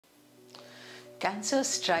Cancer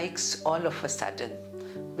strikes all of a sudden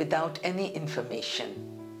without any information.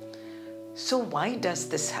 So why does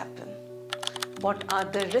this happen? What are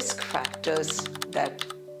the risk factors that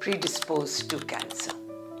predispose to cancer?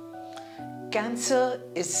 Cancer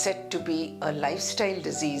is said to be a lifestyle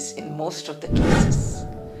disease in most of the cases.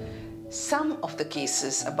 Some of the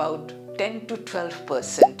cases, about 10 to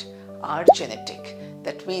 12%, are genetic.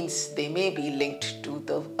 That means they may be linked to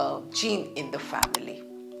the gene in the family.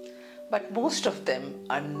 But most of them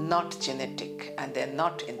are not genetic and they're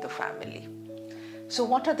not in the family. So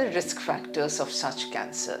what are the risk factors of such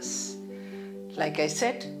cancers? Like I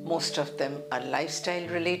said, most of them are lifestyle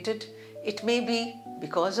related. It may be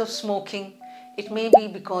because of smoking, it may be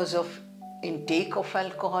because of intake of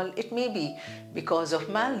alcohol, it may be because of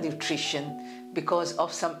malnutrition, because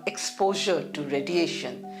of some exposure to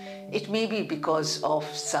radiation, it may be because of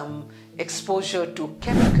some exposure to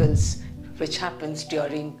chemicals which happens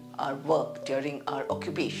during our work, during our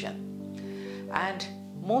occupation. And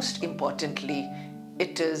most importantly,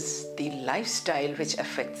 it is the lifestyle which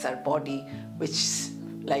affects our body, which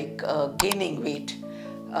like gaining weight,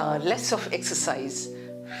 less of exercise,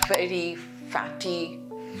 very fatty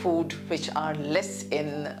food which are less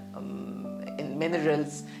in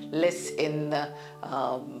minerals, less in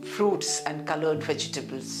fruits and colored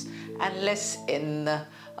vegetables, and less in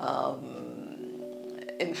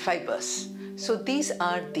fibers. So these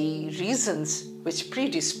are the reasons which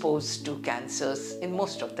predispose to cancers in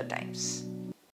most of the times.